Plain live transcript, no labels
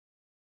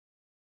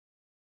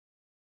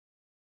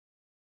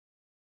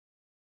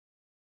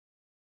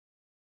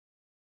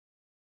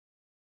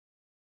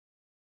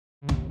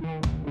We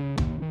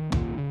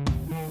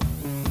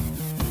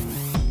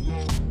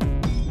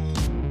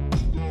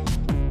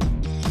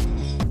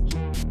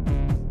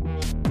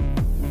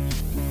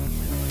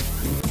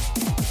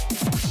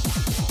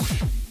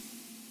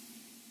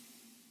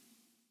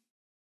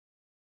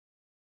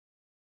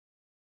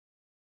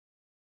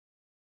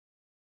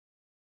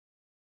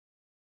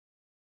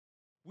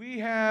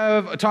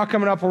have a talk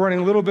coming up. We're running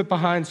a little bit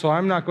behind, so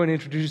I'm not going to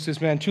introduce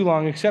this man too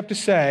long, except to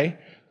say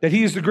that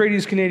he is the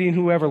greatest Canadian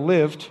who ever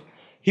lived.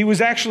 He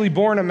was actually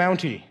born a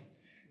Mountie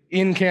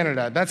in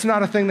Canada. That's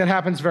not a thing that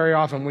happens very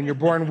often when you're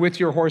born with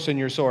your horse and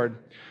your sword.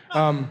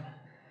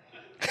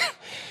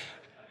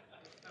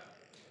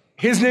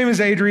 His name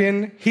is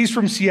Adrian. He's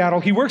from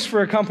Seattle. He works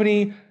for a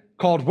company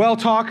called Well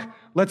Talk.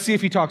 Let's see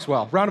if he talks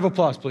well. Round of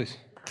applause, please.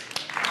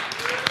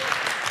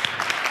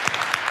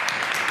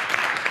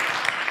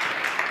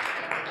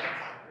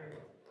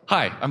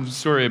 Hi, I'm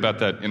sorry about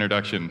that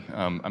introduction.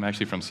 I'm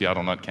actually from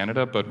Seattle, not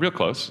Canada, but real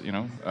close, you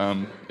know.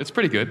 It's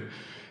pretty good.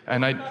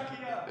 And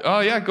oh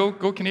yeah, go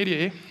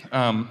Canada,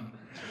 eh?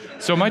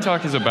 So my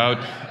talk is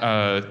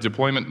about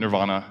deployment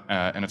Nirvana,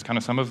 and it's kind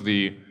of some of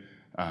the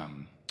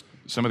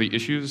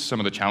issues, some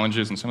of the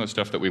challenges, and some of the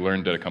stuff that we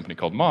learned at a company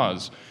called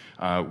Moz,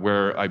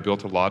 where I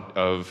built a lot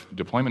of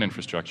deployment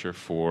infrastructure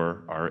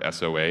for our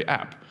SOA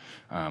app.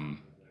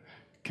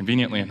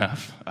 Conveniently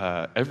enough,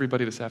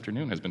 everybody this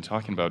afternoon has been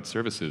talking about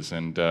services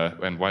and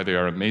why they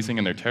are amazing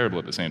and they're terrible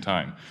at the same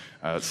time.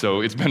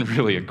 So it's been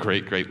really a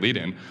great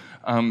lead-in.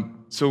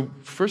 So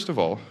first of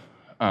all,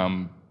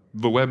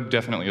 the web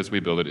definitely, as we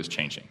build it, is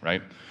changing,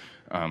 right?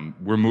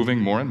 We're moving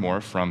more and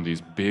more from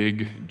these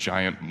big,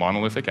 giant,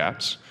 monolithic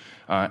apps,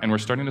 and we're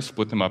starting to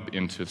split them up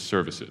into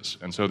services.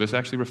 And so this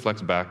actually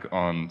reflects back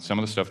on some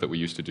of the stuff that we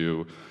used to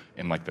do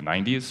in like the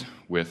 90s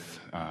with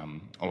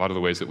a lot of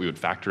the ways that we would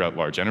factor out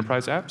large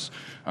enterprise apps.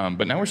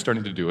 But now we're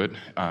starting to do it,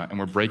 and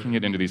we're breaking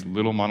it into these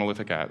little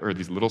monolithic apps, or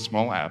these little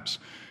small apps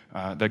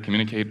that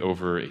communicate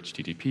over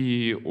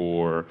HTTP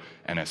or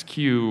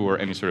NSQ or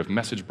any sort of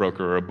message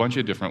broker or a bunch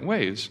of different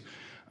ways.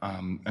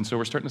 And so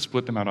we're starting to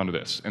split them out onto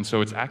this. And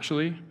so it's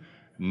actually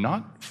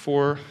not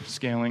for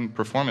scaling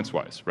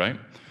performance-wise, right?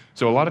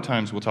 So a lot of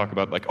times we'll talk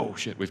about like, oh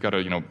shit, we've got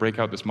to break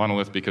out this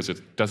monolith because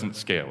it doesn't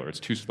scale or it's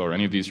too slow or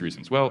any of these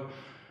reasons. Well,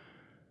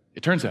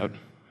 it turns out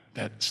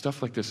that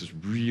stuff like this is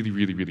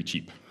really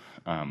cheap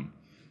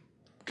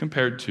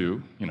compared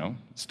to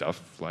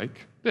stuff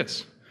like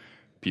this.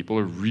 People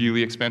are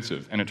really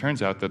expensive, and it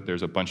turns out that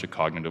there's a bunch of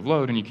cognitive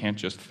load, and you can't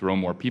just throw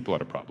more people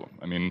at a problem.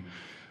 I mean,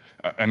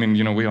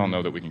 we all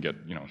know that we can get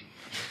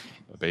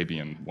a baby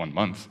in 1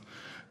 month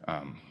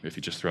if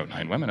you just throw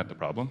 9 women at the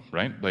problem,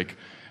 right? Like.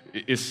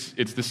 It's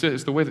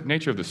the way that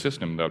nature of the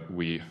system that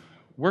we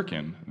work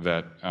in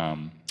that,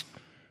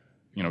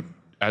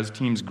 as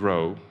teams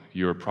grow,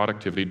 your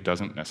productivity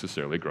doesn't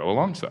necessarily grow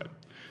alongside.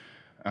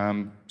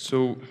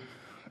 So,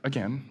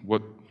 again,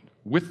 with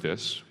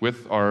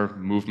our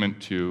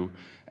movement to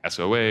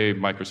SOA,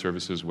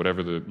 microservices,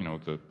 whatever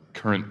the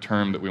current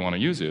term that we want to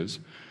use is,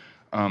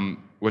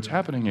 what's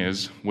happening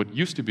is what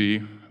used to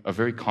be a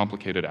very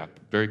complicated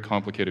app, very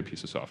complicated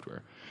piece of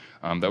software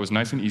that was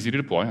nice and easy to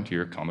deploy onto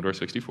your Commodore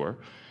 64.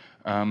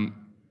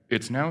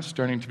 It's now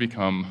starting to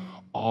become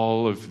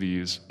all of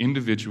these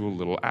individual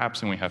little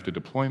apps, and we have to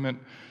deploy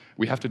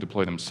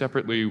them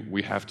separately,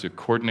 we have to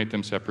coordinate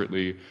them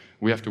separately,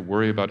 we have to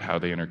worry about how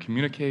they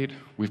intercommunicate.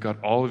 We've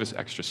got all of this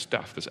extra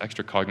stuff, this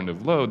extra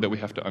cognitive load that we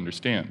have to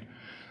understand.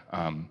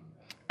 And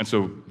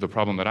so the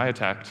problem that I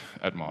attacked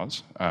at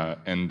Moz,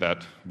 and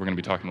that we're going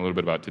to be talking a little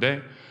bit about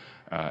today,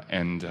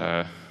 and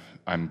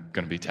I'm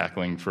going to be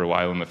tackling for a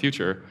while in the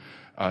future,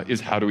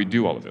 is how do we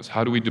do all of this?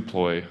 How do we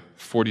deploy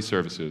 40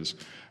 services,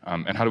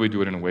 and how do we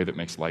do it in a way that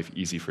makes life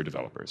easy for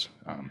developers?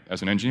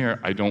 As an engineer,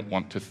 I don't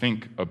want to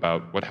think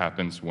about what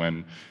happens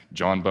when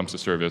John bumps a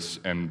service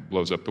and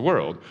blows up the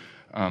world,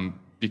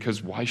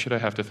 because why should I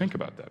have to think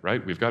about that,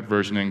 right? We've got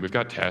versioning, we've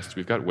got tests,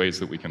 we've got ways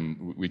that we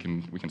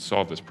can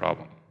solve this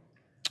problem.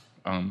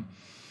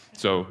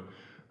 So,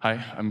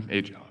 hi, I'm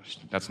Adrian.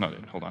 That's not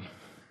it. Hold on.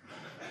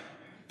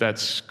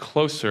 That's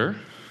closer.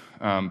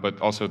 But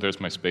also there's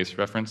my space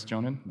reference,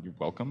 Jonan. You're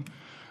welcome.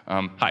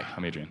 Hi,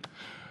 I'm Adrian.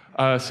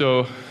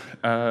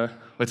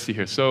 Let's see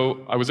here.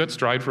 So I was at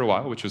Stride for a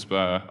while, which was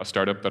a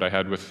startup that I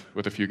had with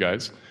a few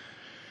guys.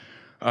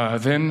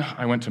 Then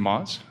I went to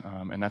Moz,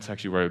 and that's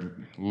actually where I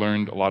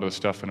learned a lot of the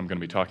stuff that I'm going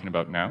to be talking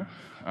about now.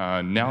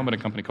 Now I'm at a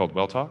company called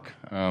Well Talk.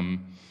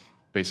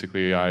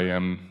 Basically, I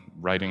am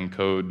writing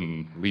code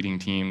and leading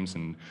teams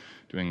and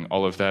doing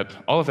all of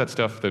that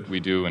stuff that we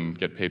do and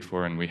get paid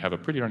for, and we have a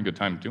pretty darn good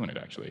time doing it,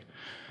 actually.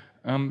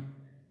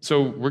 So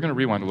we're going to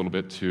rewind a little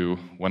bit to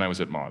when I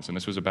was at Moz, and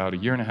this was about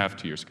 1.5 years,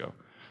 2 years ago.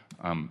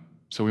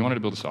 So we wanted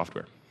to build a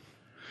software.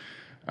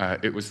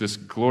 It was this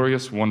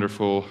glorious,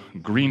 wonderful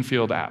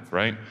greenfield app,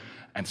 right?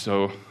 And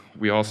so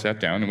we all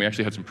sat down, and we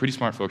actually had some pretty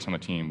smart folks on the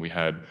team. We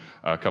had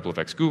a couple of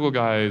ex-Google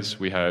guys.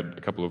 We had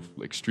a couple of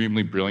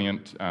extremely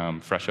brilliant,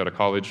 fresh out of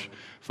college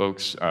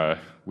folks.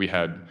 We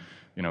had,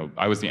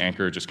 I was the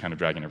anchor, just kind of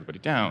dragging everybody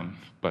down,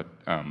 but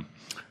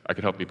I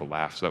could help people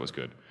laugh, so that was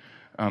good.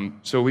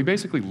 So we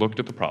basically looked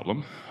at the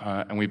problem,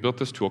 and we built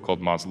this tool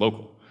called Moz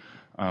Local.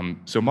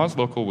 So Moz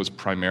Local was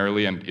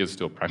primarily, and is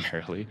still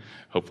primarily,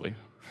 hopefully,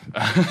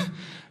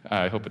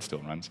 I hope it still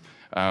runs.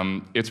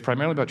 It's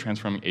primarily about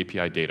transforming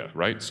API data,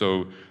 right?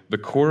 So the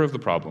core of the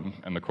problem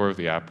and the core of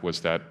the app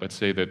was that, let's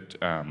say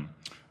that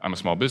I'm a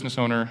small business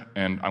owner,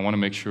 and I want to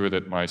make sure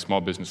that my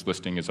small business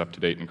listing is up to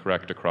date and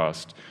correct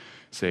across,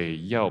 say,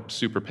 Yelp,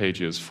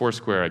 Superpages,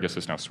 Foursquare, I guess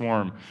it's now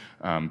Swarm,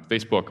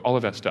 Facebook, all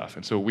of that stuff.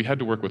 And so we had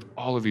to work with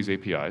all of these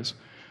APIs.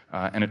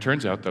 And it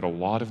turns out that a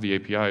lot of the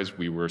APIs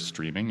we were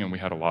streaming, and we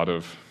had a lot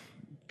of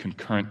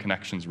concurrent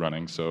connections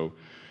running. So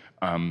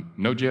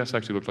Node.js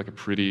actually looked like a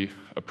pretty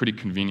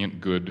convenient,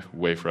 good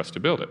way for us to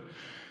build it.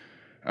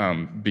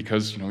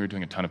 Because we were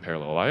doing a ton of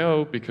parallel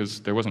I/O,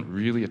 because there wasn't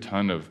really a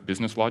ton of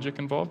business logic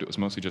involved. It was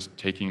mostly just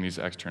taking these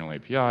external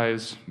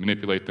APIs,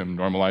 manipulate them,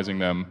 normalizing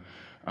them.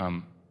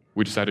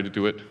 We decided to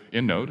do it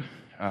in Node.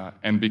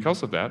 And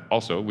because of that,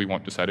 also, we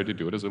decided to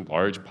do it as a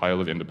large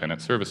pile of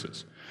independent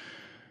services.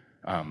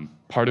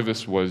 Part of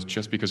this was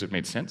just because it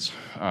made sense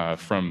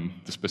from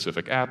the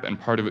specific app, and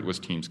part of it was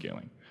team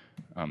scaling.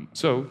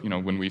 So,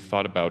 when we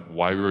thought about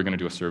why we were going to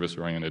do a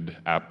service-oriented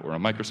app or a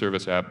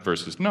microservice app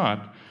versus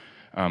not,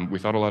 we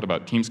thought a lot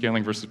about team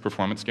scaling versus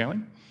performance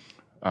scaling.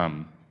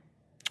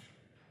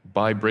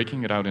 By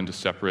breaking it out into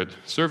separate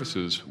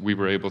services, we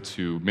were able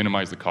to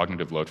minimize the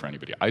cognitive load for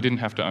anybody. I didn't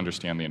have to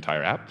understand the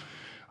entire app.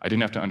 I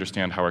didn't have to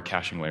understand how our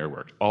caching layer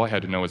worked. All I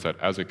had to know is that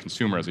as a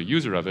consumer, as a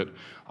user of it,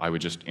 I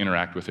would just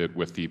interact with it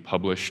with the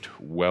published,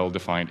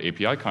 well-defined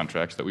API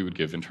contracts that we would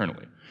give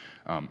internally.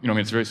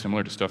 It's very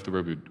similar to stuff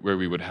where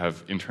we would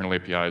have internal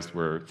APIs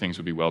where things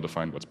would be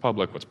well-defined, what's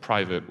public, what's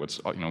private, what's,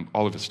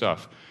 all of this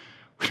stuff.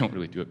 We don't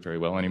really do it very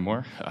well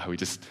anymore. We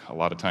just, a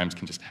lot of times,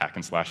 can just hack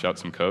and slash out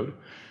some code.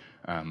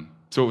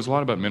 So it was a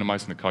lot about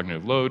minimizing the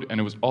cognitive load, and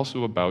it was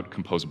also about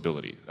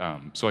composability.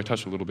 So I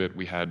touched a little bit,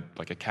 we had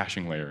like a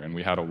caching layer, and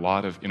we had a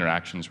lot of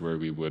interactions where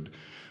we would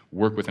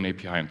work with an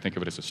API and think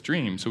of it as a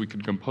stream, so we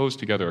could compose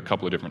together a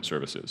couple of different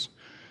services.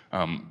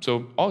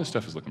 So all this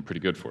stuff is looking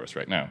pretty good for us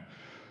right now.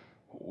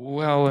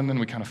 Well, and then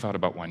we kind of thought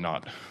about why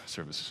not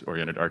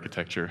service-oriented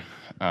architecture.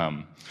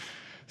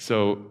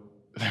 So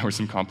there were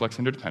some complex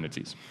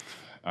interdependencies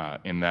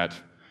in that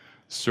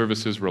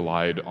services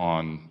relied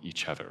on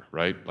each other,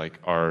 right?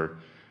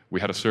 We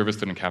had a service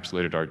that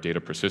encapsulated our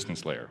data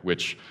persistence layer,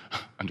 which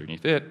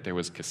underneath it, there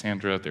was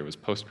Cassandra, there was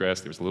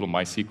Postgres, there was a little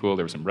MySQL,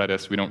 there was some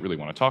Redis. We don't really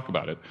want to talk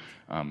about it,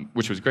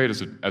 which was great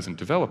as a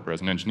developer,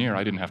 as an engineer.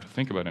 I didn't have to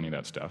think about any of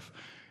that stuff.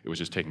 It was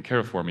just taken care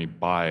of for me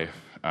by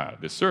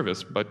this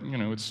service, but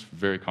it's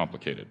very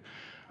complicated.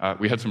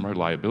 We had some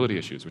reliability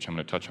issues, which I'm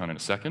going to touch on in a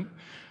second.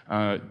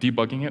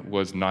 Debugging it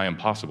was nigh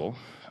impossible.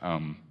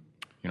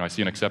 I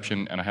see an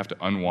exception, and I have to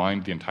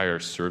unwind the entire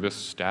service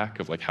stack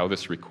of how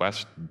this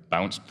request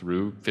bounced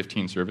through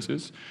 15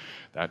 services.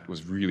 That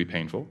was really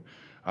painful.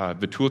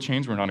 The tool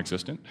chains were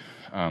non-existent.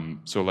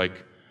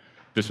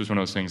 This was one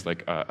of those things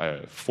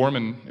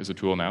Foreman is a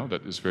tool now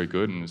that is very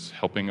good and is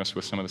helping us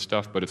with some of the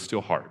stuff, but it's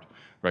still hard,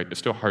 right? It's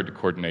still hard to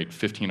coordinate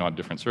 15-odd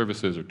different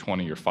services, or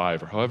 20 or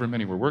 5, or however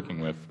many we're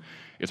working with.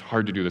 It's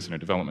hard to do this in a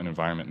development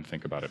environment and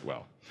think about it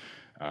well.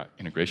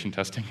 Integration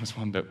testing was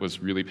one that was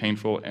really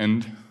painful,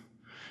 and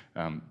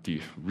the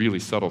really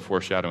subtle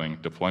foreshadowing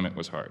deployment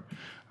was hard.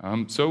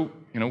 So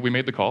we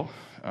made the call,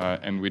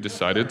 and we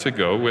decided to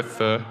go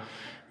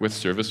with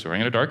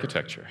service-oriented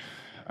architecture.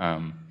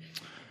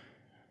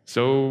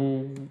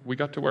 So we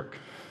got to work.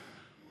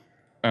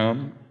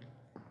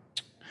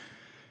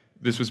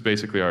 This was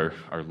basically our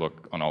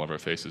look on all of our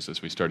faces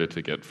as we started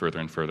to get further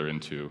and further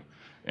into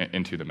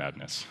the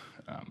madness.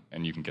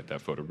 And you can get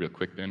that photo real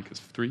quick, Ben, because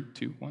 3,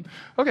 2, 1.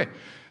 Okay,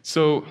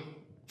 so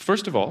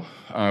first of all,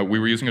 we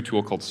were using a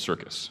tool called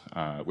Circus,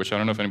 which I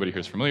don't know if anybody here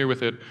is familiar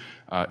with it.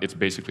 It's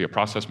basically a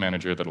process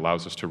manager that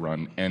allows us to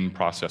run N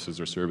processes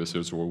or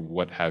services or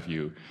what have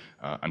you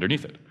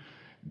underneath it.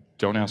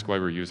 Don't ask why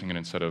we're using it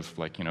instead of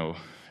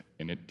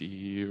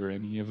initd or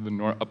any of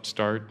the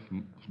upstart,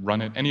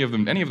 run it, any of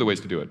the ways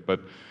to do it.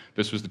 But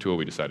this was the tool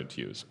we decided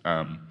to use.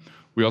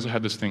 We also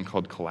had this thing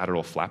called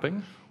collateral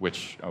flapping,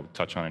 which I'll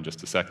touch on in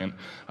just a second.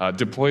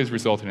 Deploys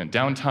resulted in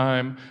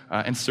downtime,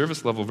 and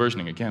service-level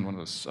versioning, again, one of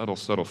those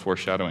subtle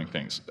foreshadowing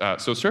things.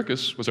 So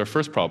Circus was our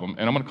first problem,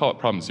 and I'm going to call it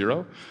problem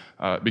 0,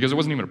 because it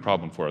wasn't even a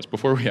problem for us.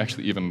 Before we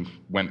actually even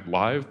went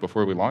live,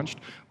 before we launched,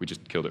 we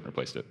just killed it and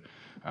replaced it.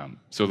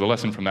 So the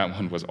lesson from that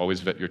one was always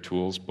vet your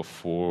tools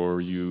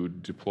before you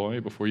deploy,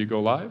 before you go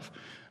live,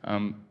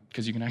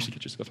 because you can actually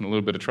get yourself in a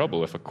little bit of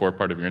trouble if a core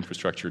part of your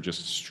infrastructure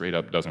just straight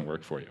up doesn't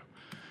work for you.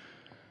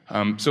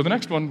 So the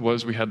next one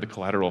was we had the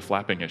collateral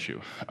flapping issue.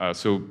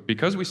 So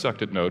because we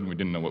sucked at Node and we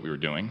didn't know what we were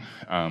doing,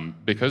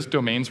 because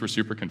domains were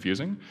super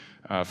confusing,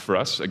 for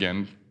us,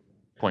 again,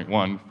 point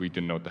 1, we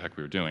didn't know what the heck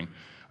we were doing.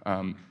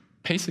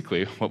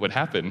 Basically, what would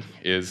happen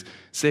is,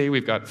 say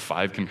we've got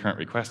 5 concurrent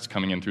requests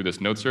coming in through this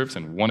node service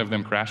and one of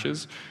them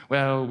crashes.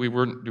 Well, we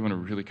weren't doing a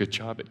really good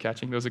job at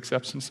catching those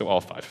exceptions, so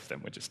all 5 of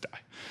them would just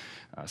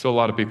die. So a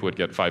lot of people would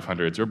get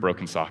 500s or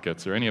broken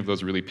sockets or any of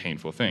those really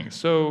painful things.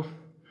 So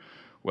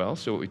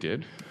what we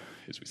did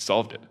is we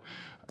solved it.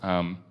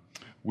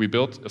 We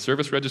built a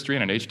service registry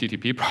and an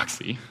HTTP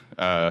proxy,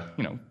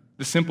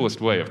 the simplest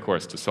way, of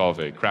course, to solve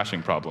a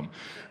crashing problem.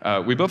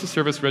 We built a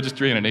service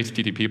registry and an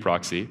HTTP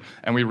proxy,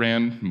 and we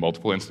ran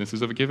multiple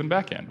instances of a given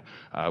backend.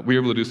 We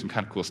were able to do some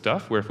kind of cool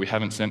stuff where if we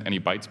haven't sent any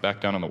bytes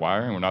back down on the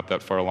wire and we're not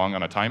that far along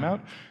on a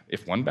timeout,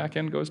 if one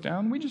backend goes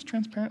down, we just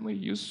transparently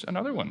use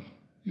another one.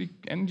 The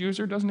end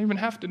user doesn't even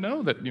have to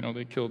know that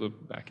they killed a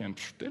backend.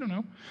 They don't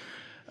know.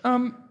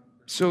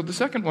 So the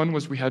second one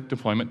was we had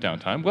deployment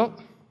downtime. Well,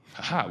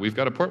 we've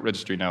got a port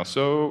registry now,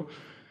 so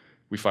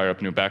we fire up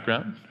a new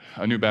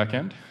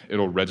backend.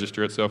 It'll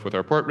register itself with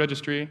our port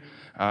registry,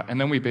 and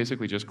then we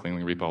basically just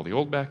cleanly reap all the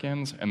old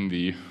backends, and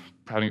the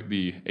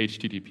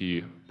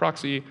HTTP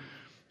proxy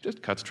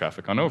just cuts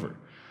traffic on over.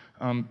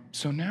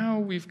 So now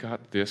we've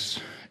got this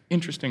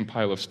interesting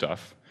pile of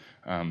stuff,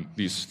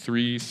 these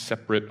 3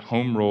 separate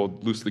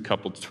home-rolled, loosely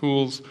coupled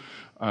tools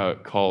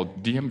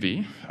called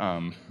DMV.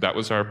 That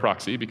was our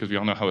proxy, because we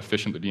all know how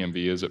efficient the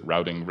DMV is at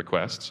routing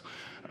requests.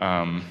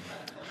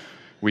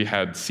 We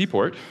had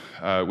Seaport,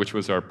 which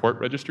was our port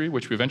registry,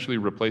 which we eventually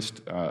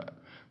replaced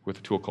with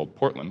a tool called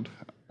Portland.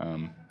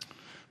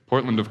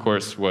 Portland, of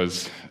course,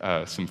 was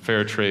some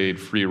fair trade,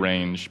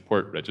 free-range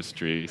port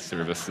registry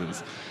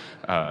services.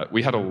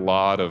 We had a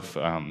lot of...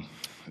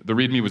 the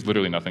README was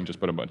literally nothing, just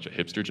but a bunch of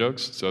hipster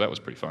jokes, so that was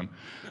pretty fun.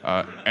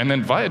 And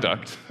then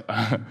Viaduct.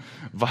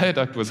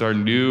 Viaduct was our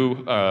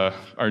new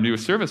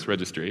service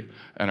registry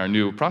and our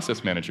new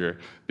process manager,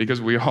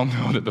 because we all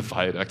know that the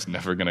Viaduct's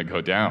never going to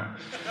go down.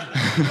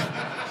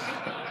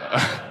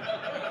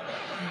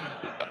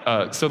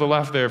 So the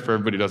laugh there, for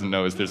everybody who doesn't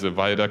know, is there's a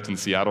viaduct in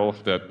Seattle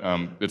that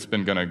it's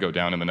been going to go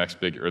down in the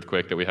next big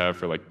earthquake that we have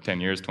for like 10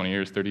 years, 20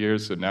 years, 30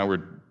 years. So now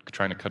we're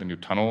trying to cut a new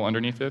tunnel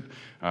underneath it,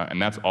 and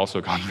that's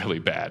also gone really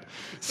bad.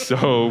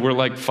 So we're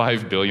like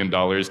 $5 billion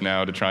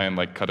now to try and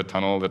like cut a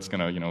tunnel that's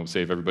going to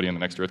save everybody in the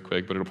next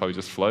earthquake, but it'll probably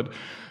just flood.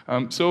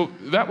 So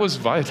that was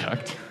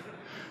Viaduct.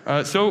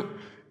 So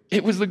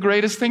it was the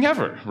greatest thing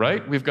ever,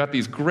 right? We've got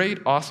these great,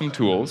 awesome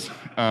tools.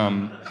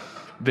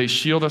 They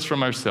shield us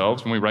from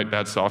ourselves when we write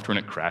bad software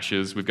and it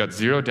crashes. We've got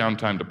 0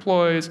 downtime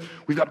deploys.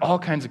 We've got all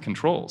kinds of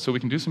controls. So we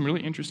can do some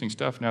really interesting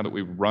stuff now that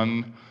we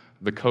run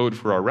the code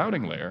for our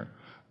routing layer.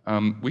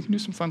 We can do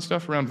some fun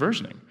stuff around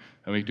versioning.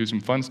 And we can do some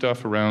fun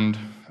stuff around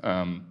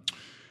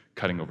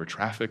cutting over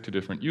traffic to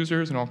different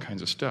users and all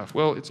kinds of stuff.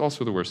 Well, it's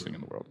also the worst thing in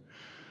the world.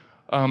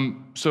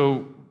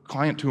 So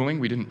client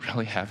tooling, we didn't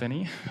really have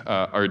any.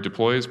 Our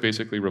deploys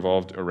basically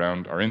revolved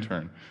around our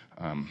intern.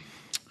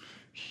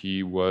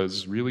 He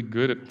was really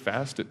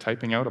fast at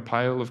typing out a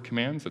pile of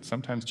commands that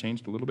sometimes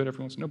changed a little bit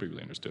every once. Nobody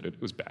really understood it.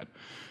 It was bad.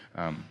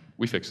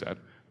 We fixed that.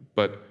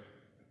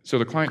 So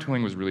the client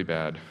tooling was really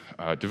bad.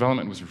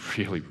 Development was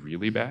really,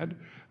 really bad.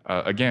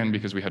 Again,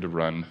 because we had to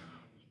run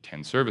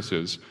 10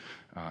 services,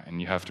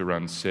 and you have to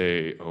run,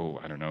 say,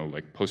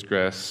 like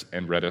Postgres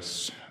and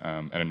Redis,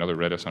 and another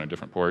Redis on a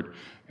different port,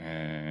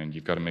 and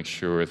you've got to make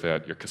sure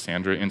that your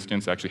Cassandra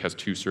instance actually has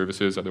 2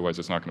 services, otherwise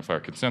it's not going to fire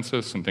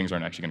consensus, and things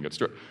aren't actually going to get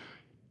stored.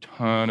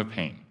 Ton of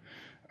pain.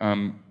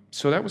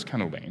 So that was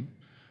kind of lame.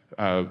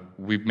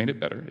 We made it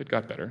better. It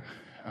got better.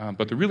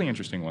 But the really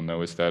interesting one,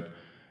 though, is that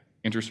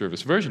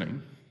inter-service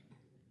versioning,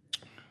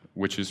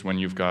 which is when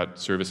you've got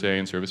service A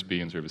and service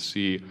B and service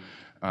C,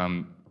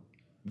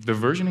 the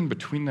versioning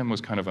between them was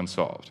kind of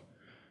unsolved.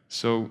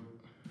 So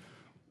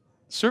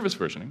service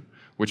versioning,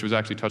 which was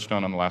actually touched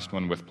on the last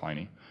one with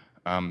Pliny,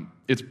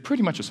 it's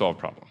pretty much a solved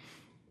problem,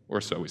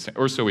 or so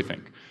we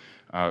think.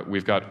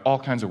 We've got all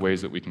kinds of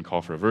ways that we can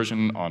call for a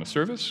version on a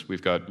service.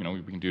 We've got,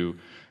 we can do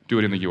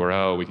it in the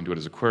URL. We can do it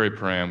as a query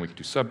param. We can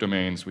do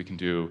subdomains. We can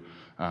do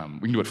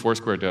what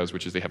Foursquare does,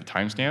 which is they have a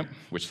timestamp,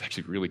 which is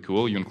actually really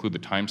cool. You include the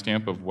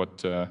timestamp of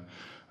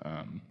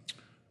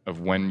of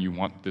when you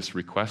want this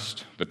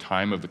request, the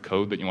time of the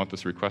code that you want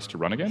this request to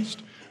run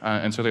against,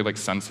 and so they like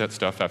sunset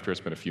stuff after it's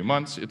been a few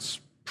months. It's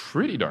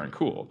pretty darn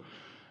cool.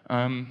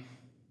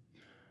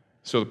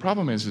 So the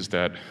problem is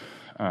that.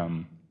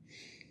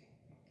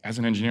 As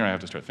an engineer, I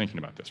have to start thinking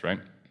about this, right?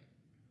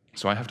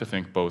 So I have to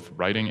think both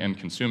writing and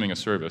consuming a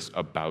service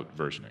about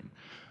versioning.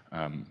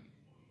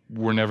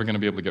 We're never going to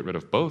be able to get rid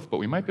of both, but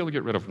we might be able to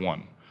get rid of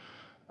one.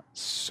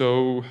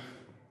 So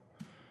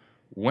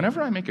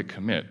whenever I make a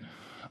commit,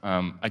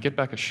 I get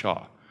back a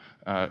SHA,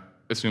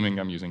 assuming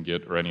I'm using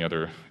Git or any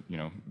other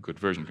good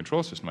version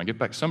control system. I get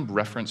back some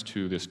reference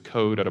to this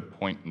code at a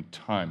point in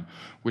time,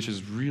 which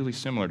is really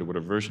similar to what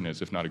a version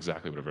is, if not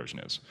exactly what a version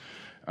is.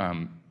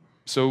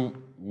 So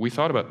we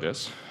thought about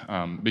this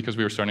because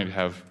we were starting to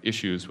have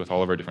issues with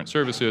all of our different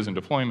services and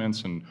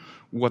deployments and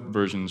what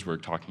versions were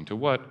talking to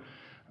what.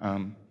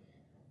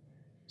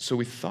 So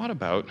we thought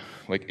about,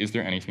 is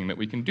there anything that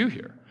we can do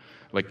here?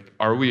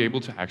 Are we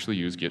able to actually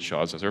use Git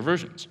SHAs as our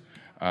versions?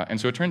 And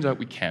so it turns out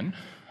we can,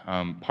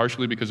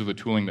 partially because of the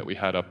tooling that we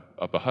had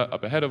up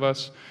ahead of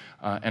us,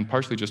 and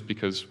partially just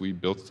because we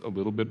built a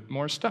little bit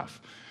more stuff.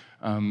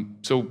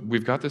 So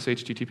we've got this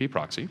HTTP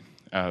proxy.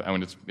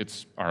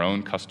 It's our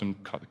own custom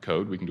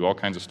code. We can do all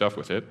kinds of stuff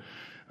with it.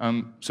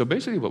 So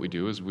basically what we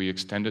do is we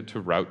extend it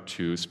to route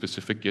to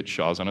specific Git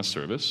SHAs on a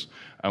service,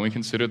 and we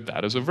consider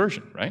that as a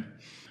version, right?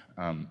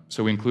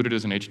 So we include it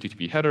as an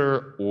HTTP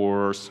header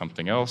or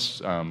something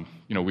else.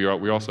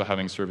 We're also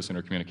having service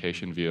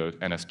intercommunication via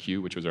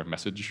NSQ, which was our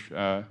message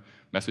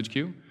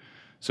queue.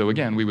 So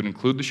again, we would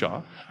include the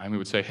SHA, and we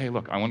would say, hey,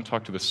 look, I want to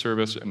talk to this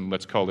service, and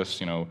let's call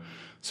this,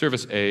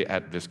 service A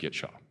at this Git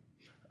SHA.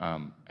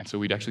 And so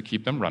we'd actually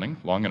keep them running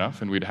long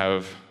enough, and we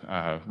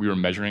were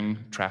measuring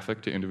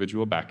traffic to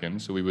individual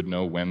backends, so we would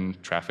know when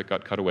traffic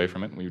got cut away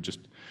from it, and we would just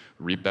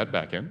reap that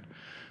backend.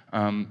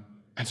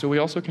 And so we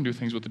also can do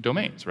things with the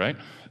domains, right?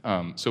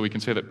 So we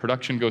can say that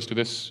production goes to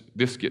this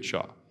Git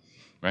SHA,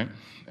 right?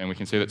 And we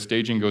can say that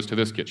staging goes to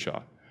this Git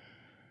SHA.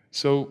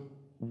 So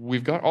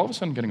we've got all of a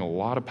sudden getting a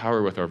lot of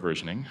power with our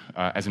versioning.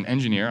 As an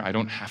engineer, I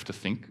don't have to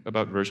think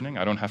about versioning.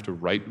 I don't have to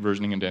write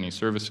versioning into any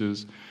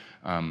services.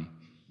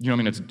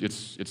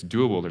 It's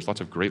doable. There's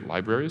lots of great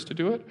libraries to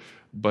do it,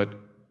 but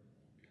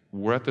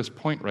we're at this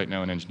point right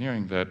now in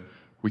engineering that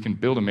we can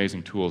build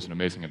amazing tools and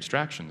amazing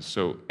abstractions.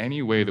 So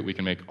any way that we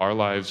can make our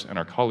lives and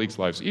our colleagues'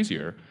 lives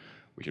easier,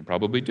 we should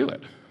probably do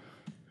it.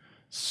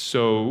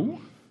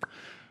 So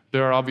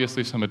there are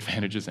obviously some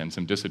advantages and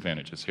some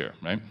disadvantages here,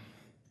 right?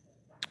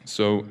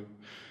 So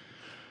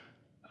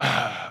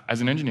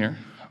as an engineer,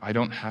 I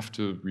don't have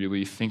to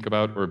really think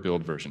about or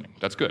build versioning.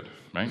 That's good,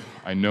 right?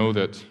 I know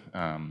that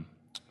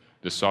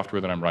this software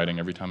that I'm writing,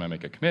 every time I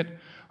make a commit,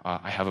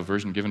 I have a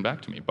version given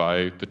back to me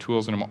by the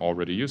tools that I'm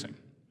already using.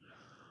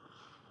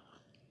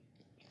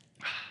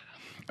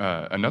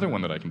 Another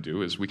one that I can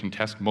do is we can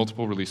test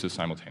multiple releases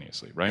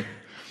simultaneously, right?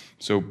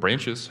 So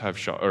branches have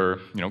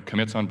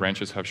commits on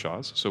branches have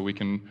SHAs, so we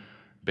can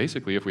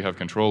basically, if we have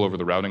control over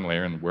the routing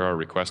layer and where our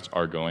requests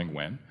are going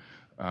when,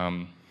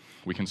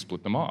 we can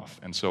split them off.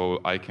 And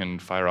so I can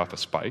fire off a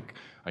spike,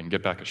 I can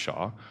get back a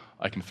SHA,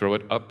 I can throw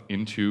it up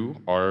into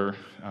our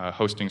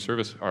hosting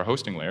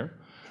layer,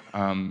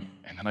 and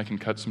then I can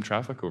cut some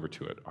traffic over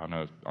to it on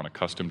a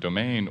custom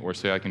domain, or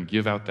say I can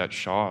give out that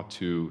SHA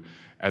to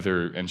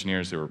other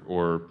engineers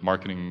or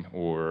marketing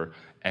or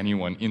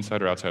anyone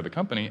inside or outside the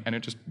company, and it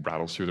just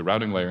rattles through the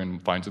routing layer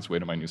and finds its way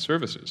to my new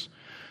services.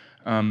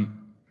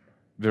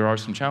 There are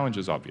some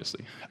challenges,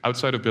 obviously.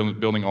 Outside of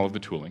building all of the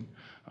tooling,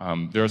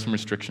 there are some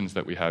restrictions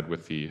that we had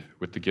with the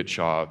Git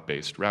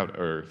SHA-based route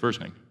or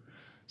versioning.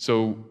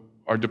 So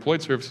our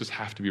deployed services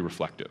have to be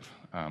reflective.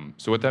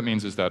 So what that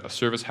means is that a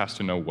service has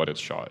to know what its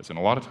SHA is. And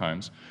a lot of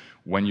times,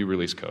 when you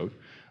release code,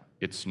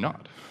 it's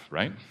not,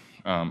 right?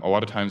 A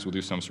lot of times we'll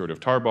do some sort of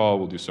tarball,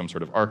 we'll do some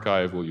sort of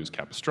archive, we'll use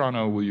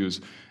Capistrano, we'll use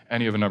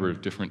any of a number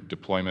of different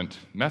deployment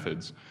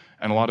methods,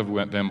 and a lot of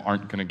them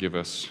aren't going to give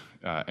us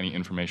any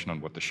information on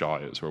what the SHA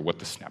is or what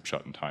the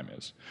snapshot in time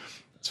is.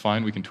 It's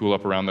fine, we can tool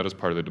up around that as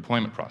part of the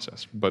deployment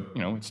process, but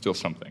it's still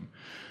something.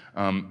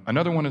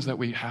 Another one is that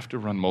we have to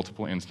run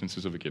multiple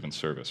instances of a given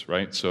service,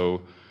 right?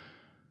 So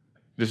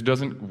this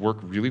doesn't work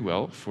really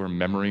well for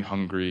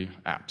memory-hungry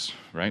apps,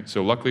 right?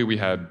 So luckily we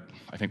had,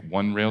 I think,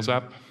 one Rails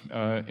app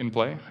in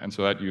play, and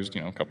so that used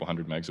a couple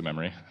hundred megs of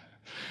memory.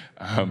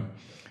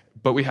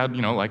 But we had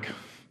like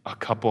a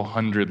couple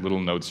hundred little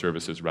node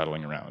services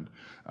rattling around,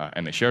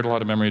 and they shared a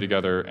lot of memory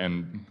together,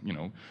 and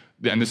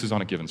and this is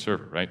on a given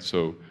server, right?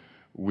 So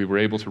we were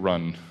able to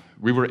run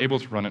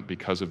it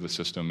because of the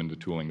system and the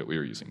tooling that we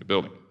were using to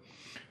build it.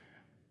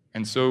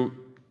 And so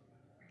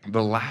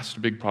the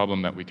last big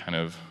problem that we kind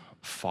of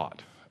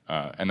fought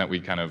and that we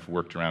kind of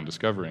worked around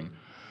discovering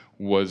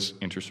was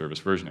inter-service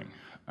versioning.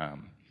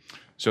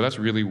 So that's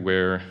really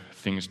where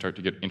things start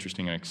to get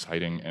interesting and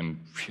exciting and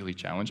really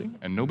challenging,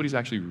 and nobody's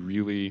actually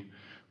really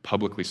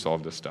publicly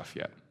solved this stuff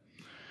yet.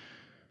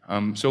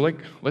 So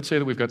let's say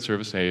that we've got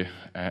service A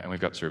and we've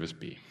got service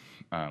B.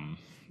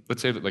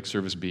 Let's say that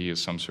service B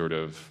is some sort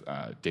of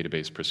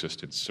database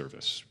persistence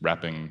service,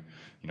 wrapping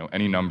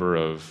any number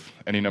of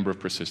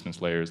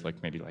persistence layers, I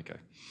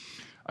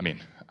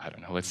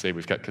don't know, let's say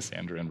we've got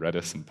Cassandra and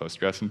Redis and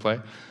Postgres in play,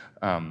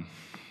 and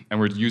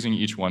we're using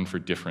each one for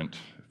different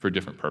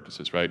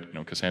purposes, right?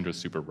 Cassandra's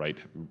super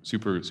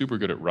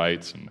good at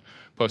writes, and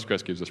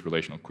Postgres gives us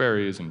relational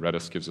queries, and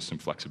Redis gives us some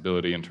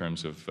flexibility in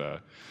terms of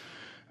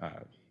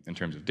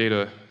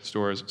data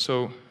stores.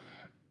 So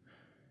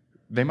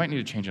they might need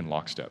to change in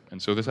lockstep. And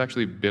so this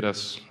actually bit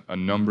us a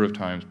number of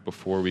times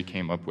before we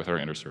came up with our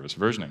inter-service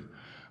versioning.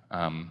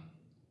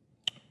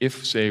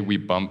 If, say, we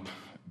bump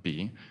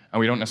B, and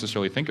we don't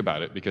necessarily think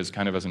about it because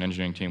kind of as an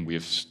engineering team, we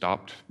have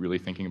stopped really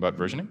thinking about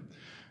versioning,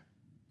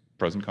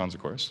 pros and cons,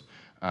 of course.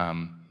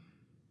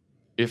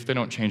 If they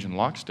don't change in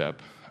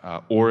lockstep,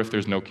 or if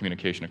there's no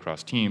communication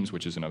across teams,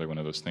 which is another one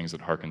of those things that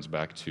harkens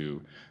back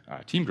to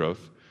team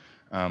growth,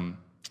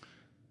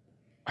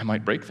 I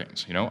might break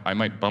things. I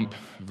might bump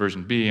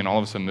version B, and all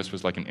of a sudden this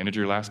was like an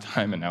integer last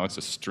time, and now it's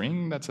a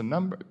string that's a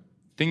number.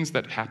 Things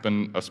that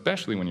happen,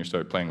 especially when you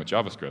start playing with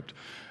JavaScript,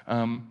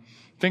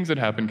 things that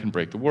happen can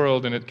break the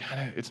world, and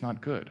it's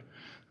not good.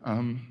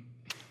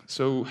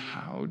 So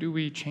how do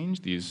we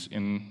change these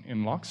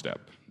in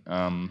lockstep?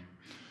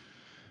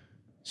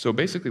 So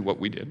basically what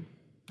we did,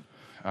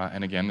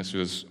 and again, this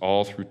was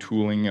all through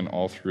tooling and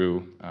all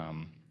through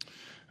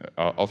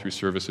all through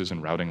services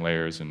and routing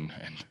layers, and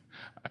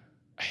I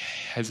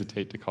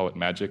hesitate to call it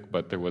magic,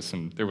 but there was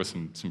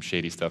some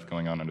shady stuff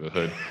going on under the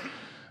hood.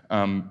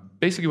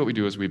 Basically what we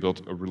do is we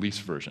built a release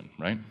version,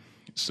 right?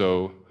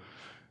 So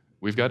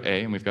we've got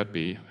A and we've got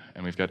B,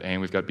 and we've got A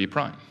and we've got B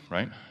prime,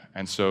 right?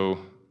 And so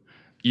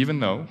even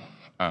though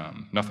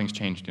nothing's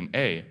changed in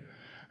A,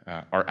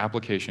 our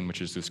application,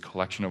 which is this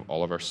collection of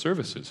all of our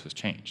services, has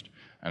changed.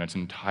 And it's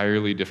an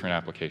entirely different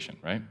application,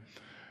 right?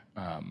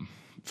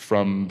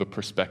 From the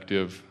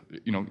perspective,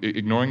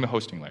 ignoring the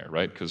hosting layer,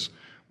 right? Because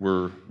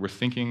we're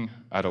thinking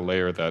at a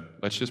layer that,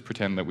 let's just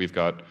pretend that we've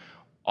got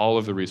all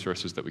of the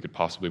resources that we could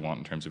possibly want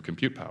in terms of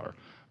compute power,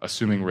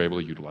 assuming we're able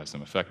to utilize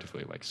them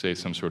effectively, like say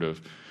some sort of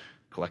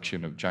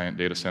collection of giant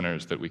data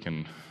centers that we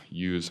can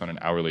use on an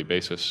hourly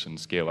basis and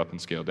scale up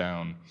and scale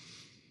down.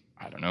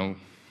 I don't know,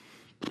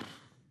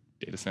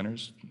 data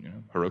centers,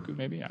 Heroku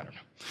maybe, I don't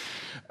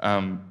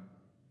know.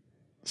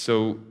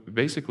 So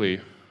basically,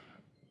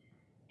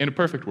 in a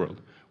perfect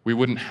world, we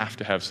wouldn't have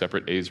to have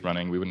separate A's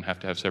running, we wouldn't have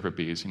to have separate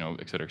B's,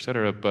 et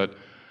cetera, but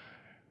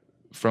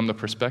from the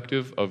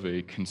perspective of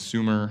a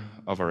consumer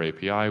of our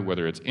API,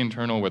 whether it's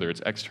internal, whether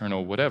it's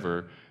external,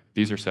 whatever,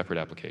 these are separate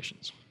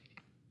applications.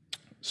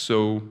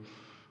 So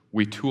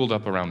we tooled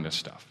up around this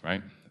stuff,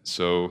 right?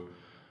 So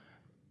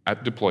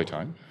at deploy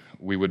time,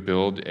 we would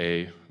build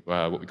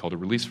what we called a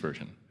release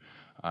version.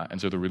 And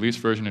so the release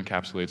version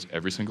encapsulates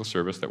every single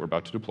service that we're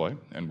about to deploy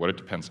and what it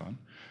depends on,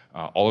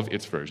 all of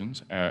its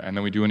versions, and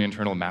then we do an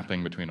internal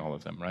mapping between all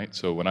of them, right?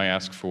 So when I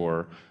ask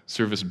for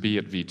service B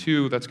at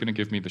V2, that's going to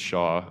give me the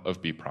SHA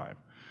of B prime.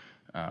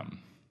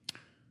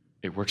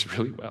 It works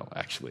really well,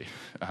 actually.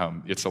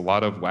 It's a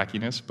lot of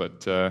wackiness,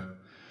 but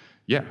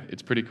yeah,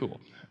 it's pretty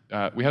cool.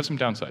 We have some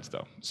downsides,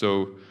 though.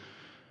 So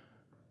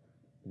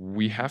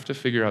we have to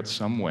figure out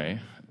some way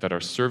that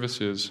our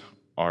services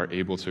are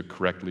able to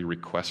correctly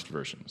request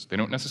versions. They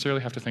don't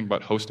necessarily have to think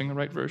about hosting the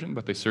right version,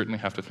 but they certainly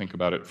have to think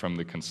about it from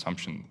the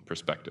consumption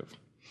perspective.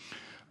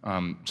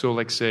 So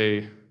like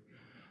say,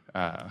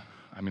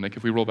 like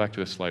if we roll back to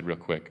this slide real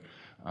quick,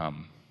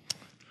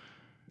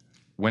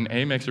 when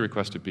A makes a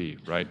request to B,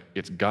 right,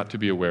 it's got to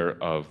be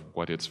aware of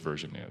what its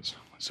version is.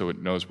 So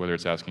it knows whether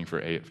it's asking for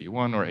A at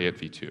V1 or A at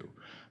V2.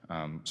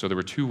 So there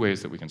were two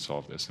ways that we can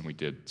solve this, and we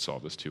did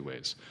solve this two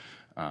ways.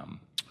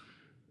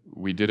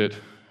 We did it,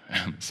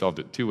 solved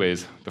it two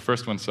ways, the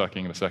first one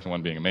sucking and the second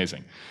one being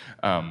amazing.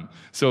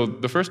 So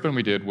the first one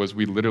we did was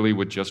we literally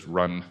would just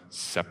run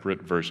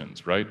separate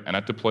versions, right? And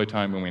at deploy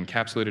time, when we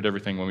encapsulated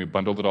everything, when we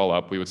bundled it all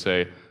up, we would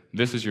say,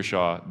 this is your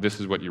SHA,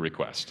 this is what you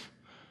request.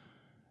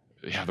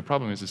 Yeah, the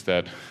problem is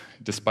that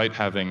despite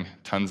having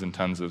tons and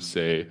tons of,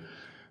 say,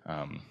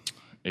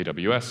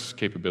 AWS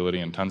capability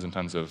and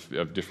tons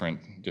of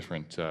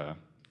different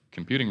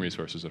computing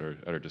resources at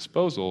our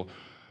disposal,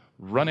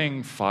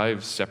 running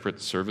 5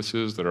 separate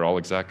services that are all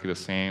exactly the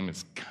same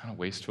is kind of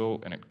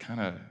wasteful, and it kind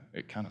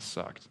of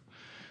sucked.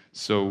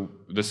 So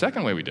the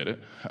second way we did it,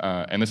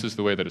 and this is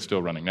the way that it's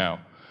still running now,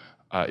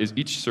 is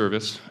each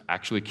service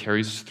actually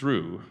carries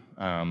through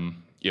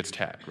its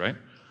tag, right?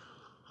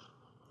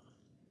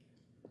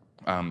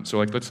 So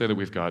like let's say that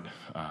we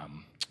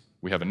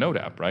have a Node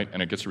app, right,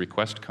 and it gets a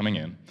request coming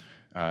in.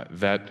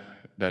 That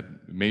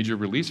major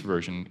release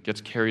version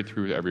gets carried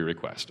through to every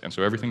request. And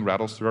so everything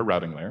rattles through our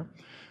routing layer,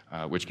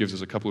 which gives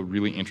us a couple of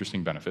really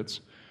interesting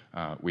benefits.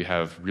 We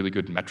have really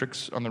good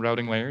metrics on the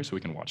routing layer, so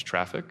we can watch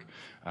traffic.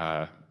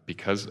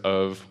 Because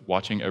of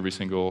watching every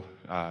single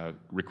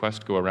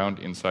request go around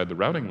inside the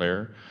routing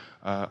layer,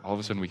 all of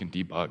a sudden we can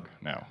debug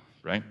now,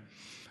 right?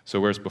 So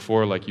whereas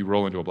before, like you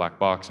roll into a black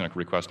box and a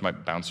request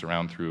might bounce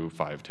around through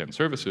 5, 10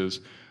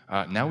 services,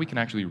 now we can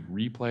actually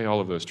replay all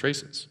of those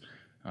traces.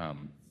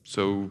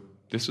 So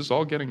this is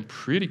all getting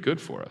pretty good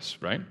for us,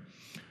 right?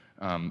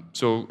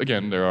 So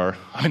again,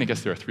 I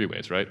guess there are 3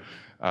 ways, right?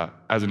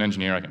 As an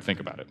engineer, I can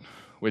think about it,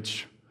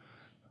 which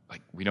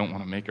we don't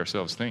want to make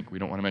ourselves think. We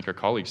don't want to make our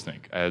colleagues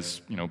think.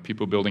 As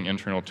people building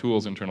internal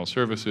tools, internal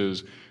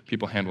services,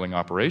 people handling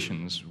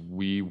operations,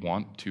 we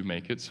want to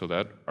make it so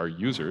that our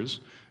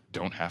users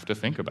don't have to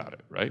think about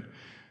it, right?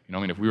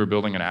 If we were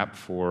building an app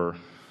for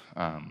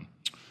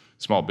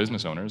small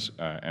business owners,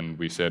 and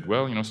we said,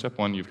 well, step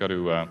 1, you've got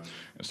to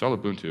install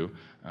Ubuntu,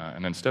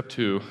 and then step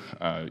 2,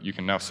 you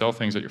can now sell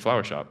things at your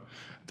flower shop.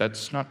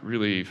 That's not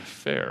really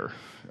fair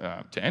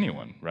to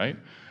anyone, right?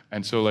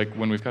 And so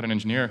when we've got an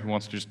engineer who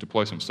wants to just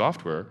deploy some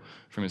software,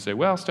 for me to say,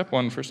 well, step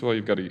 1, first of all,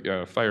 you've got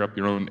to fire up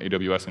your own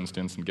AWS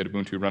instance and get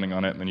Ubuntu running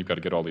on it, and then you've got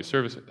to get all these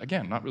services.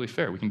 Again, not really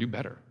fair. We can do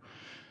better.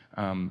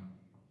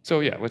 So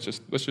yeah, let's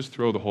just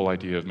throw the whole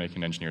idea of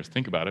making engineers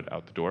think about it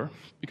out the door,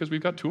 because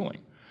we've got tooling.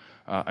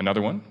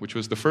 Another one, which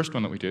was the first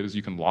one that we did, is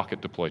you can lock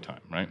at deploy time,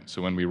 right?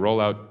 So when we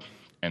roll out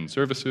end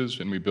services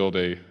and we build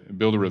a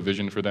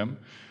revision for them,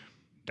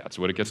 that's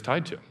what it gets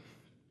tied to.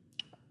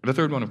 The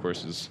third one, of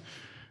course, is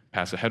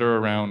pass a header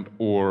around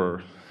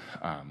or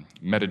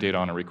metadata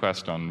on a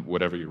request on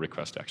whatever your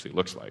request actually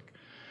looks like.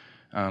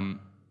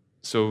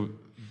 So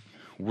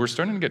we're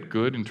starting to get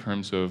good in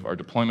terms of our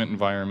deployment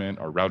environment,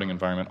 our routing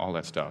environment, all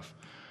that stuff.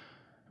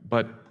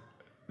 But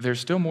there's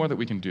still more that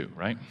we can do,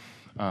 right?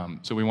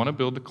 So we want to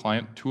build the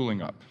client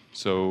tooling up.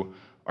 So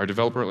our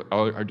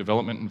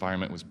development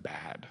environment was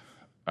bad.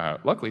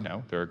 Luckily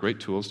now, there are great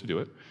tools to do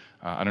it.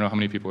 I don't know how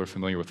many people are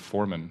familiar with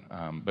Foreman,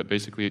 but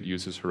basically it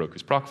uses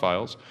Heroku's proc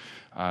files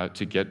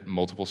to get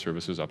multiple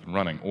services up and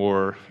running.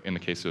 Or in the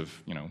case of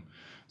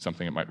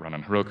something that might run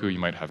on Heroku, you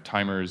might have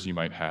timers, you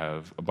might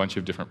have a bunch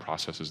of different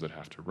processes that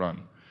have to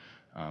run.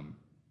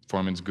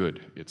 Foreman's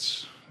good.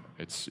 It's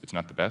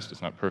not the best,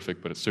 it's not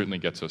perfect, but it certainly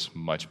gets us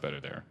much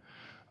better there.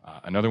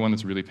 Another one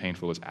that's really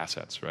painful is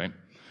assets, right?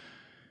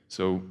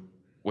 So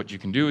what you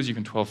can do is you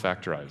can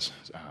 12-factorize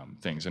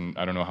things. And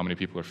I don't know how many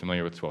people are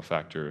familiar with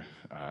 12-factor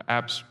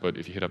apps, but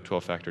if you hit up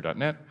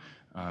 12factor.net,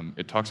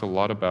 it talks a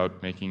lot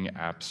about making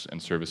apps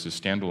and services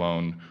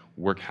standalone,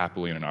 work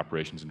happily in an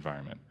operations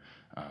environment.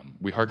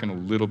 We hearken a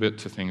little bit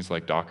to things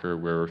like Docker,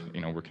 where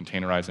we're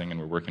containerizing and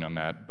we're working on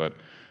that, but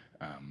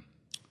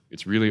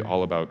it's really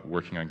all about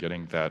working on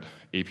getting that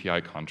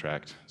API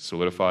contract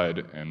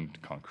solidified and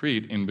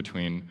concrete in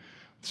between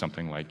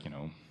something like,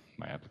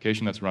 my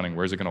application that's running,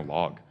 where's it going to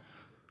log?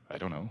 I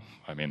don't know.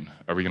 I mean,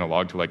 are we going to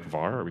log to like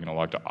var? Are we going to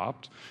log to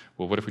opt?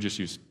 Well, what if we just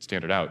use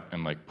standard out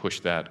and like push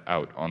that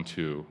out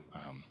onto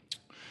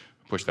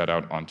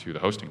the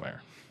hosting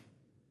layer?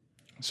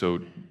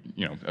 So,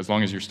 as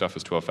long as your stuff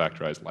is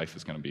 12-factorized, life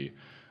is going to be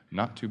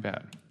not too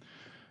bad.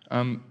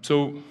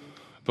 So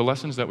the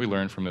lessons that we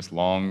learned from this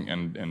long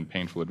and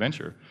painful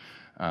adventure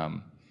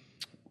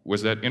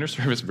was that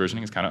inter-service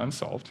versioning is kind of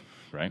unsolved,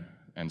 right?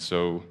 And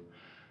so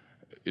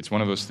it's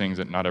one of those things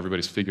that not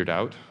everybody's figured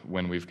out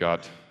when we've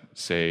got,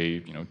 say,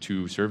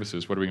 2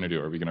 services. What are we going to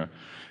do?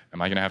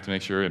 Am I going to have to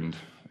make sure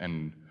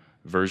and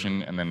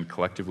version and then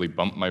collectively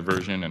bump my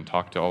version and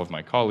talk to all of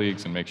my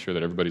colleagues and make sure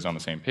that everybody's on the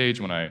same page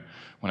when I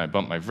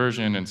bump my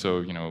version? And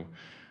so,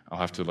 I'll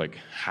have to like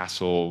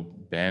hassle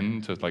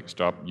Ben to like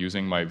stop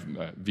using my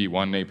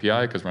V1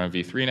 API because we're on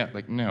V3 now.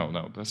 Like,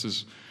 no,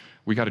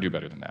 we got to do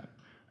better than that.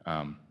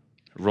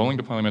 Rolling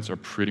deployments are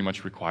pretty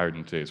much required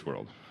in today's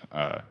world.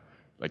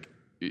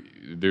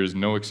 There's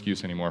no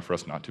excuse anymore for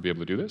us not to be able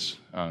to do this.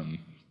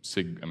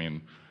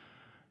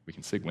 We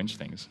can sig winch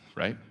things,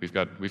 right? We've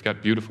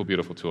got beautiful,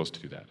 beautiful tools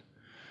to do that.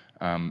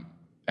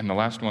 And the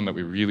last one that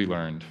we really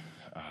learned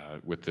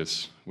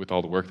with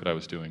all the work that I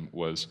was doing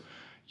was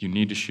you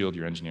need to shield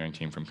your engineering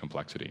team from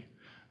complexity.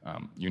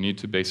 You need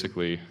to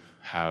basically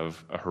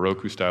have a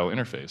Heroku-style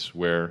interface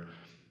where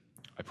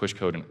I push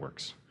code and it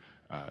works.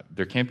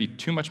 There can't be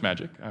too much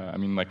magic.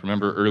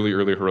 Remember early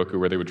Heroku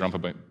where they would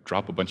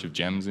drop a bunch of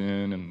gems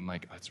in, and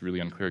it's really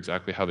unclear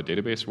exactly how the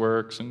database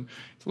works, and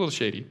it's a little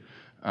shady.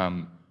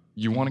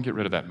 You want to get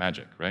rid of that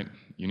magic, right?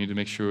 You need to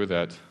make sure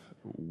that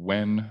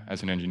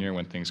as an engineer,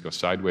 when things go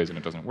sideways and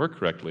it doesn't work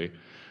correctly,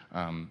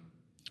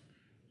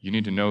 you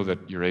need to know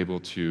that you're able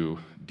to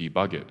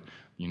debug it.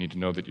 You need to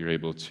know that you're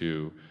able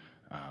to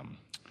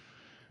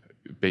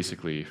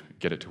basically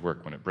get it to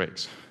work when it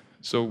breaks.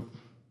 So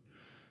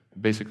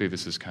basically,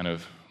 this is kind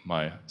of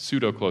my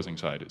pseudo-closing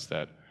side, is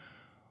that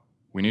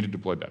we need to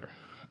deploy better.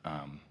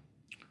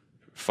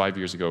 5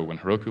 years ago, when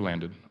Heroku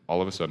landed,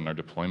 all of a sudden our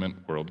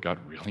deployment world got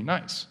really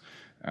nice.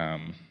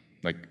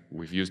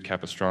 We've used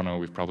Capistrano,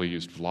 we've probably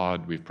used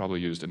Vlad, we've probably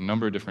used a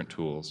number of different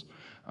tools.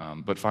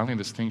 But finally,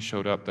 this thing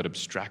showed up that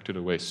abstracted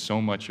away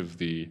so much of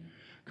the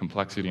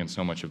complexity and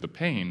so much of the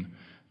pain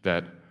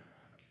that,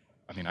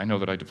 I know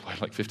that I deployed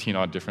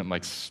 15-odd different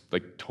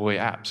toy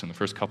apps in the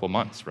first couple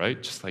months,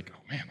 right? Just oh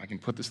man, I can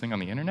put this thing on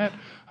the internet.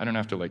 I don't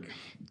have to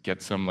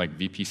get some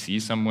VPC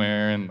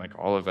somewhere and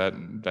all of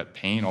that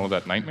pain, all of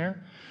that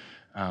nightmare.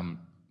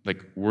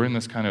 We're in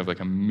this kind of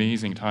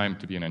amazing time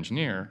to be an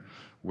engineer,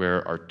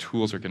 where our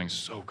tools are getting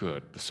so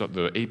good.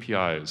 The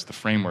APIs, the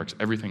frameworks,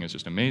 everything is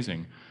just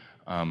amazing.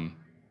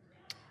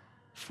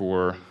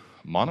 For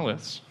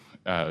monoliths,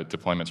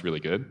 deployment's really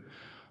good.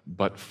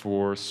 But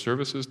for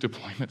services,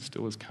 deployment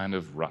still is kind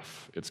of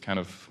rough. It's kind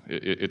of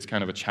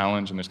a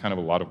challenge, and there's kind of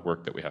a lot of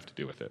work that we have to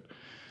do with it.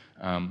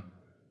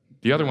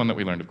 The other one that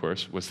we learned, of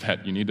course, was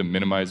that you need to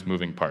minimize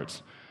moving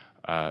parts.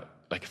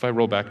 If I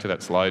roll back to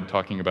that slide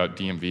talking about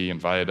DMV and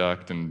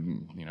Viaduct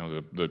and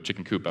the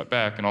chicken coop out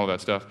back and all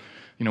that stuff,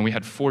 we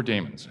had 4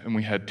 daemons and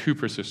we had 2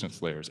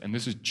 persistence layers, and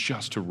this is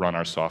just to run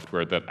our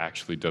software that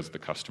actually does the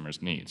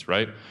customer's needs,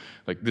 right?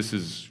 This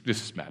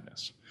is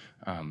madness.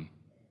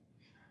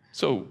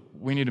 So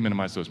we need to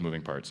minimize those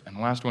moving parts. And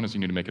the last one is you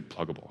need to make it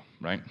pluggable,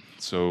 right?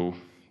 So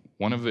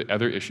one of the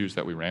other issues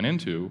that we ran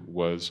into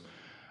was,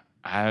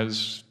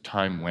 as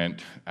time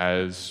went,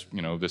 as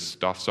this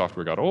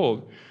software got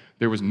old,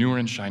 there was newer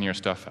and shinier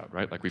stuff out,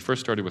 right? We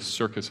first started with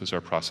Circus as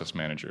our process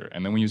manager,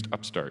 and then we used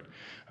Upstart,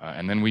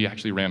 and then we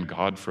actually ran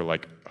God for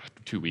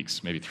 2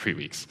 weeks, maybe 3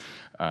 weeks,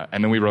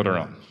 and then we wrote our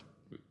own.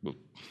 Well,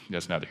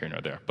 that's neither here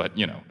nor there, but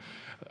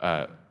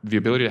the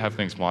ability to have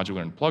things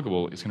modular and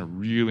pluggable is going to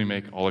really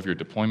make all of your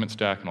deployment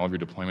stack and all of your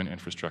deployment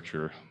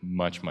infrastructure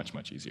much, much,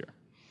 much easier.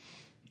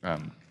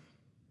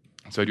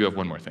 So I do have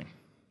one more thing.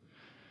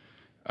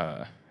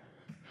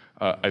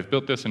 I've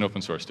built this and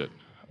open sourced it.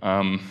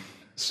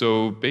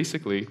 So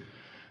basically,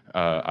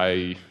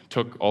 I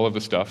took all of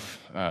the stuff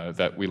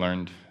that we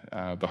learned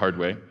the hard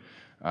way,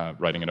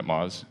 writing it at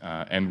Moz,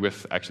 and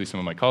with actually some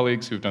of my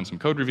colleagues who've done some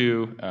code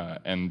review,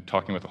 and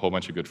talking with a whole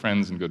bunch of good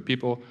friends and good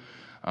people,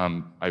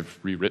 I've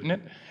rewritten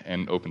it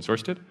and open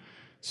sourced it.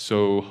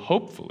 So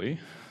hopefully,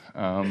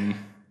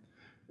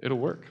 it'll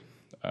work.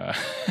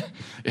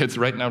 It's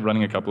right now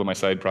running a couple of my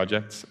side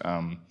projects.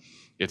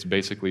 It's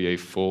basically a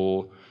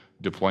full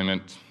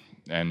deployment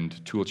and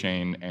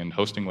toolchain and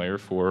hosting layer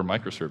for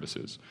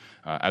microservices.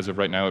 As of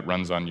right now, it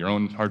runs on your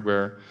own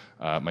hardware.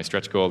 My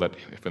stretch goal, that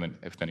if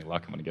with any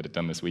luck, I'm going to get it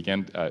done this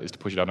weekend, is to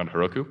push it out on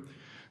Heroku,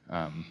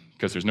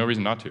 because there's no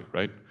reason not to,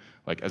 right?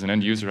 Like, as an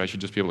end user, I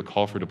should just be able to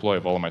call for deploy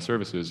of all of my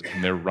services,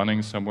 and they're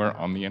running somewhere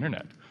on the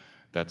internet.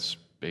 That's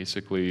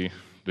basically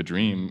the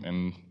dream,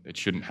 and it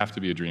shouldn't have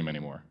to be a dream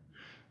anymore.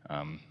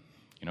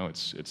 You know,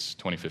 it's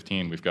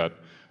 2015. We've got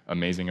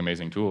amazing,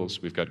 amazing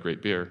tools. We've got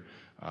great beer.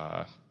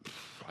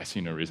 I see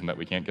no reason that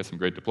we can't get some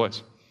great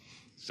deploys.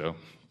 So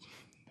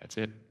that's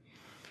it.